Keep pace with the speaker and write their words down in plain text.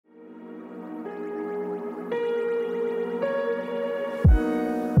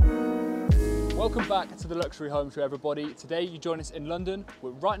Welcome back to the Luxury Home Show, everybody. Today you join us in London.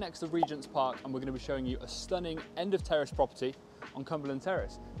 We're right next to Regents Park and we're going to be showing you a stunning end of terrace property on Cumberland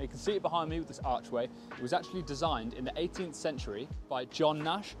Terrace. Now you can see it behind me with this archway. It was actually designed in the 18th century by John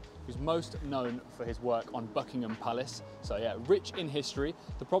Nash, who's most known for his work on Buckingham Palace. So yeah, rich in history.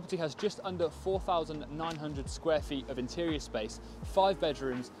 The property has just under 4,900 square feet of interior space, 5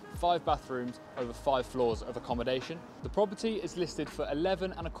 bedrooms, 5 bathrooms, over 5 floors of accommodation. The property is listed for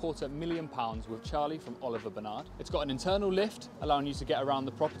 £11.25 million with Charlie from Oliver Bernard. It's got an internal lift allowing you to get around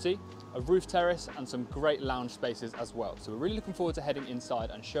the property, a roof terrace and some great lounge spaces as well. So we're really looking forward to heading inside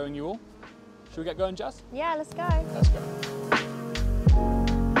and showing you all. Should we get going, Jazz? Yeah, let's go. Let's go.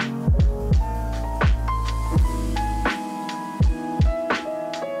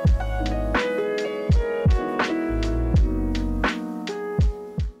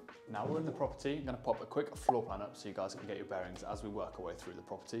 Property. I'm going to pop a quick floor plan up so you guys can get your bearings as we work our way through the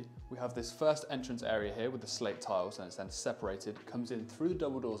property. We have this first entrance area here with the slate tiles and it's then separated, comes in through the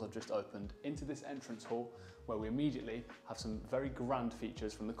double doors I've just opened into this entrance hall where we immediately have some very grand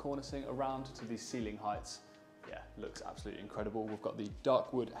features from the cornicing around to these ceiling heights. Yeah, looks absolutely incredible. We've got the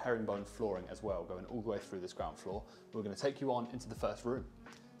dark wood herringbone flooring as well going all the way through this ground floor. We're going to take you on into the first room.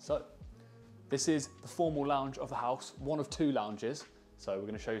 So this is the formal lounge of the house, one of 2 lounges. So we're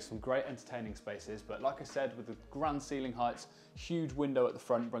going to show you some great entertaining spaces, but like I said, with the grand ceiling heights, huge window at the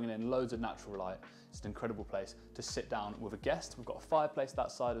front, bringing in loads of natural light. It's an incredible place to sit down with a guest. We've got a fireplace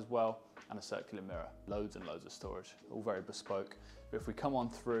that side as well, and a circular mirror. Loads and loads of storage, all very bespoke. But if we come on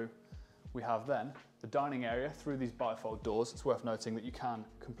through, we have then the dining area through these bifold doors. It's worth noting that you can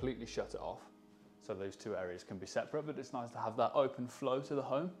completely shut it off. So those 2 areas can be separate, but it's nice to have that open flow to the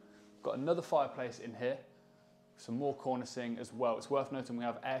home. We've got another fireplace in here. Some more cornicing as well. It's worth noting we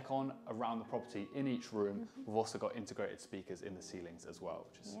have aircon around the property in each room. We've also got integrated speakers in the ceilings as well,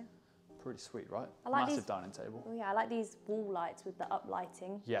 which is pretty sweet, right? I like Massive dining table. Oh yeah, I like these wall lights with the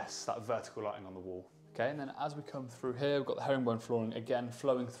uplighting. Yes, that vertical lighting on the wall. Okay, and then as we come through here, we've got the herringbone flooring again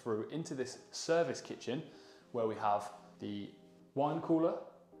flowing through into this service kitchen where we have the wine cooler,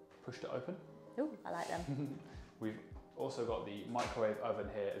 push to open. Oh, I like them. We've also got the microwave oven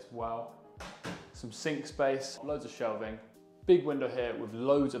here as well. Some sink space, loads of shelving, big window here with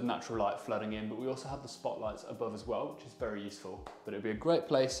loads of natural light flooding in, but we also have the spotlights above as well, which is very useful. But it'd be a great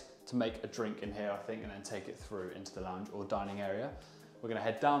place to make a drink in here, I think, and then take it through into the lounge or dining area. We're going to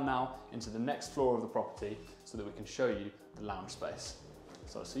head down now into the next floor of the property so that we can show you the lounge space.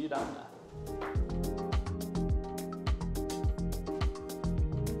 So I'll see you down there.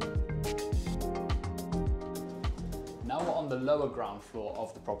 Now we're on the lower ground floor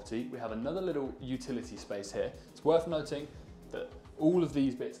of the property. We have another little utility space here. It's worth noting that all of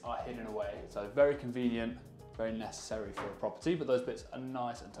these bits are hidden away, so very convenient, very necessary for a property, but those bits are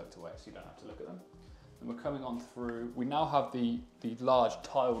nice and tucked away so you don't have to look at them. And we're coming on through, we now have the large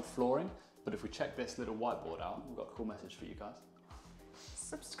tiled flooring, but if we check this little whiteboard out, we've got a cool message for you guys.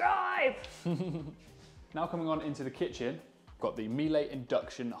 Subscribe! Now coming on into the kitchen, we've got the Miele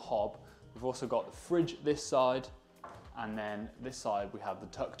induction hob. We've also got the fridge this side, and then this side we have the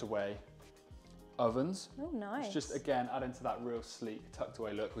tucked away ovens. Oh, nice. It's just again adding to that real sleek tucked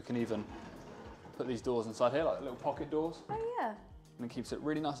away look. We can even put these doors inside here, like little pocket doors. Oh yeah. And it keeps it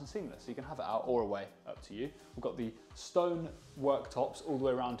really nice and seamless. So you can have it out or away, up to you. We've got the stone worktops all the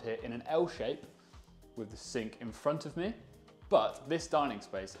way around here in an L shape with the sink in front of me. But this dining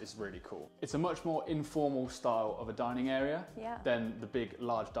space is really cool. It's a much more informal style of a dining area than the big,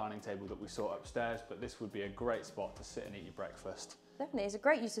 large dining table that we saw upstairs, but this would be a great spot to sit and eat your breakfast. Definitely, it's a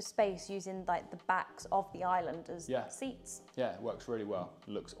great use of space using like the backs of the island as seats. Yeah, it works really well.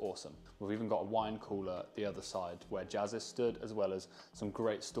 It looks awesome. We've even got a wine cooler the other side where Jazz is stood, as well as some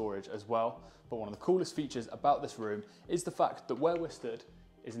great storage as well. But one of the coolest features about this room is the fact that where we're stood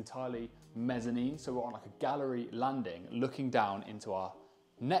is entirely mezzanine, so we're on like a gallery landing looking down into our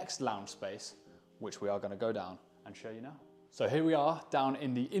next lounge space, which we are going to go down and show you now. So here we are down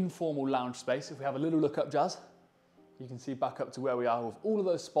in the informal lounge space. If we have a little look up, Jazz, you can see back up to where we are with all of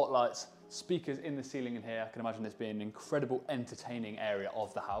those spotlights, speakers in the ceiling in here. I can imagine this being an incredible entertaining area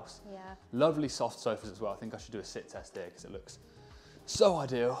of the house. Yeah. Lovely soft sofas as well. I think I should do a sit test here because it looks so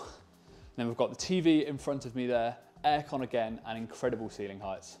ideal. And then we've got the TV in front of me there, aircon again, and incredible ceiling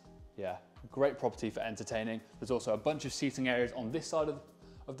heights. Yeah, great property for entertaining. There's also a bunch of seating areas on this side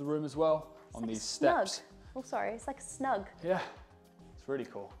of the room as well, on these steps. Oh, sorry, it's like a snug. Yeah, it's really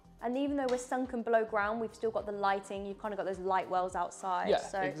cool. And even though we're sunken below ground, we've still got the lighting. You've kind of got those light wells outside. Yeah,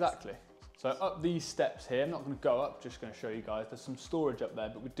 so exactly. So up these steps here, I'm not going to go up, just going to show you guys. There's some storage up there,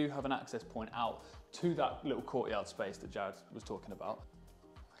 but we do have an access point out to that little courtyard space that Jared was talking about.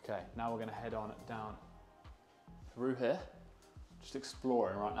 Okay, Okay, now we're gonna head on down through here, just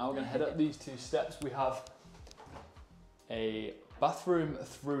exploring right now. We're gonna head up these 2 steps. We have a bathroom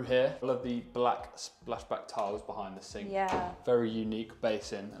through here. I love the black splashback tiles behind the sink. Yeah. Very unique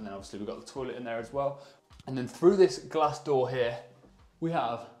basin. And then obviously we've got the toilet in there as well. And then through this glass door here, we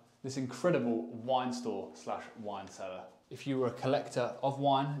have this incredible wine store / wine cellar. If you were a collector of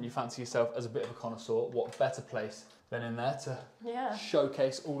wine and you fancy yourself as a bit of a connoisseur, what better place than in there to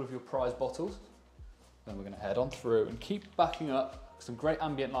showcase all of your prized bottles. Then we're gonna head on through and keep backing up. Some great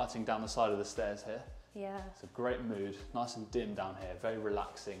ambient lighting down the side of the stairs here. Yeah. It's a great mood, nice and dim down here, very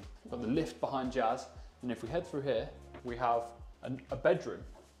relaxing. Got the lift behind Jazz, and if we head through here, we have a bedroom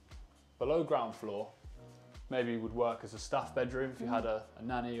below ground floor. Maybe would work as a staff bedroom if you had a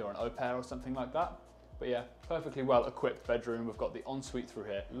nanny or an au pair or something like that. But yeah, perfectly well equipped bedroom. We've got the ensuite through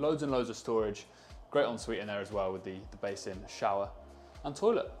here, loads and loads of storage. Great ensuite in there as well with the basin, shower and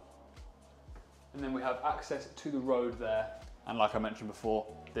toilet. And then we have access to the road there. And like I mentioned before,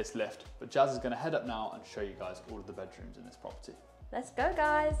 this lift. But Jazz is gonna head up now and show you guys all of the bedrooms in this property. Let's go,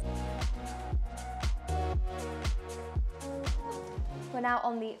 guys. We're now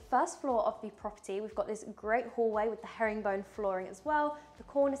on the first floor of the property. We've got this great hallway with the herringbone flooring as well, the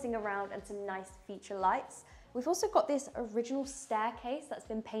cornicing around and some nice feature lights. We've also got this original staircase that's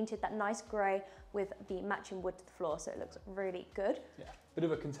been painted that nice grey with the matching wood to the floor, so it looks really good. Yeah, bit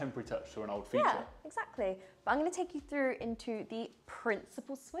of a contemporary touch to an old feature. Yeah, exactly. But I'm going to take you through into the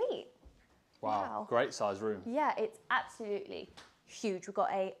principal suite. Wow, great size room. Yeah, it's absolutely huge. We've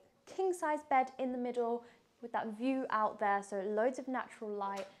got a king-size bed in the middle with that view out there, so loads of natural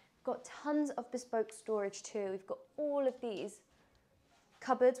light. We've got tons of bespoke storage too. We've got all of these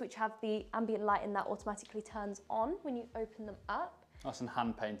cupboards which have the ambient lighting that automatically turns on when you open them up. Nice and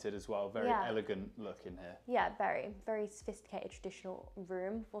hand painted as well, very elegant look in here. Yeah, very sophisticated traditional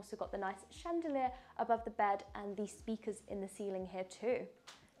room. We've also got the nice chandelier above the bed and the speakers in the ceiling here too.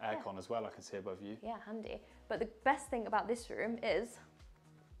 Aircon as well, I can see above you. Yeah, handy. But the best thing about this room is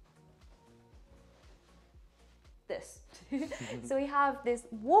this. So we have this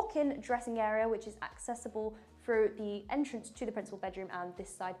walk-in dressing area which is accessible through the entrance to the principal bedroom and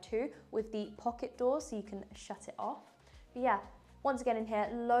this side too, with the pocket doors so you can shut it off. But yeah, once again in here,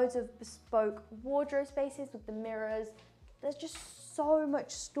 loads of bespoke wardrobe spaces with the mirrors. There's just so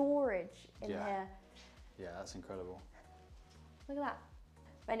much storage in here. Yeah, that's incredible. Look at that.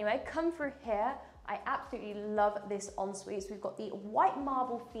 But anyway, come through here. I absolutely love this ensuite. So we've got the white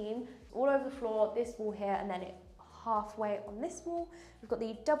marble theme all over the floor, this wall here, and then it halfway on this wall. We've got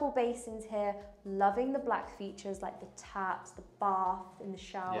the double basins here, loving the black features like the taps, the bath in the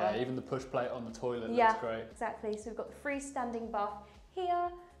shower. Yeah, even the push plate on the toilet looks great. Exactly. So we've got the freestanding bath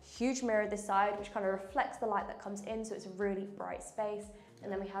here, huge mirror this side, which kind of reflects the light that comes in, so it's a really bright space.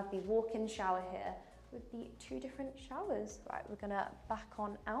 And then we have the walk-in shower here with the 2 different showers. Right, we're gonna back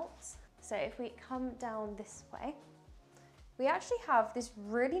on out. So if we come down this way, we actually have this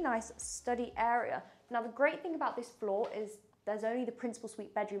really nice study area. Now the great thing about this floor is there's only the principal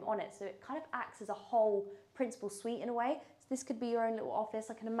suite bedroom on it, so it kind of acts as a whole principal suite in a way. So this could be your own little office.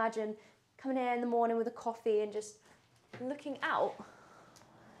 I can imagine coming in the morning with a coffee and just looking out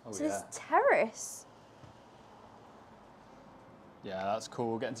to this terrace. Yeah, that's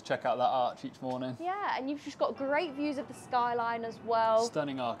cool. Getting to check out that arch each morning. Yeah, and you've just got great views of the skyline as well.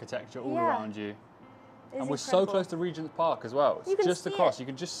 Stunning architecture all around you. And we're so close to Regent's Park as well. It's just across. You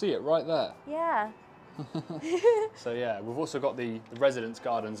can just see it right there. Yeah. So yeah, we've also got the residence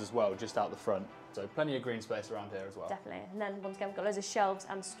gardens as well, just out the front. So plenty of green space around here as well. Definitely. And then once again, we've got loads of shelves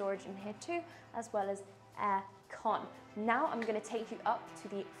and storage in here too, as well as air con. Now I'm going to take you up to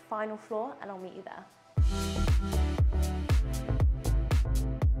the final floor and I'll meet you there.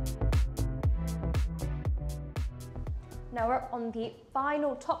 Now we're up on the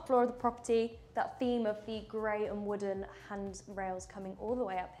final top floor of the property, that theme of the grey and wooden handrails coming all the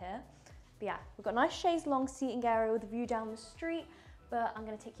way up here. But yeah, we've got a nice chaise long seating area with a view down the street, but I'm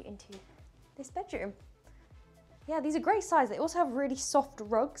going to take you into this bedroom. Yeah, these are great size. They also have really soft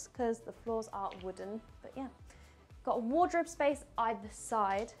rugs because the floors are wooden, but yeah. Got a wardrobe space either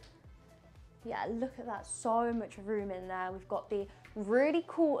side. Yeah, look at that, so much room in there. We've got the really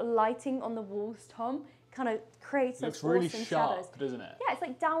cool lighting on the walls, Tom. Kind of creates those awesome really shadows. sharp, doesn't it? Yeah, it's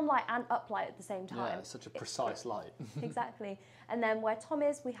like down light and up light at the same time. Yeah, it's such a precise light. Exactly. And then where Tom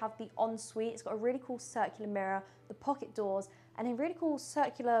is, we have the ensuite. It's got a really cool circular mirror, the pocket doors, and a really cool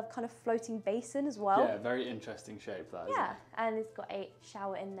circular kind of floating basin as well. Yeah, very interesting shape that, isn't it? And it's got a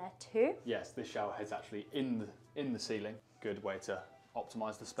shower in there too. Yes, this shower head's actually in the ceiling. Good way to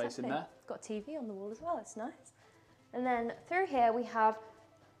optimise the space in there. It's got a TV on the wall as well, it's nice. And then through here we have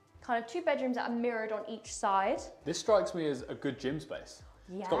Kind of 2 bedrooms that are mirrored on each side. This strikes me as a good gym space.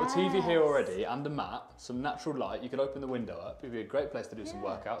 Yes. It's got the TV here already and a mat, some natural light. You could open the window up. It'd be a great place to do some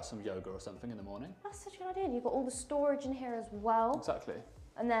workouts, some yoga or something in the morning. That's such a good idea. And you've got all the storage in here as well. Exactly.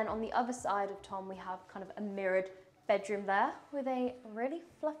 And then on the other side of Tom, we have kind of a mirrored bedroom there with a really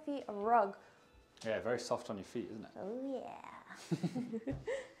fluffy rug. Yeah, very soft on your feet, isn't it? Oh yeah.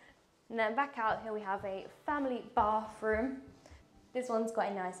 And then back out here we have a family bathroom. This one's got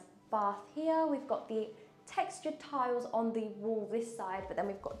a nice bath here. We've got the textured tiles on the wall this side, but then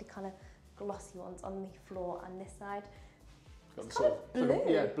we've got the kind of glossy ones on the floor and this side. Got It's the kind sort of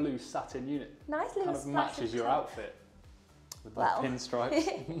blue. Yeah, blue satin unit. Nice little Kind of splash matches of your colour. outfit with the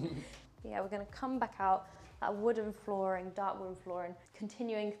pinstripes. Yeah, we're going to come back out, that wooden flooring, dark wooden flooring,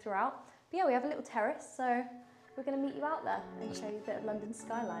 continuing throughout. But yeah, we have a little terrace, so we're going to meet you out there and show you a bit of London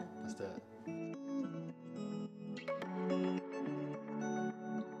skyline. Let's do it.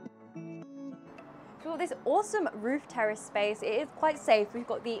 We've got this awesome roof terrace space. It is quite safe. We've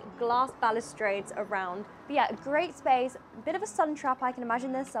got the glass balustrades around. But yeah, great space, a bit of a sun trap. I can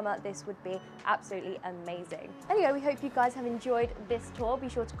imagine this summer this would be absolutely amazing. Anyway, we hope you guys have enjoyed this tour. Be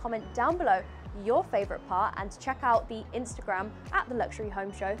sure to comment down below your favorite part and to check out the Instagram at The Luxury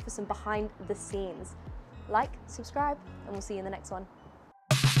Home Show for some behind the scenes. Like, subscribe, and we'll see you in the next one.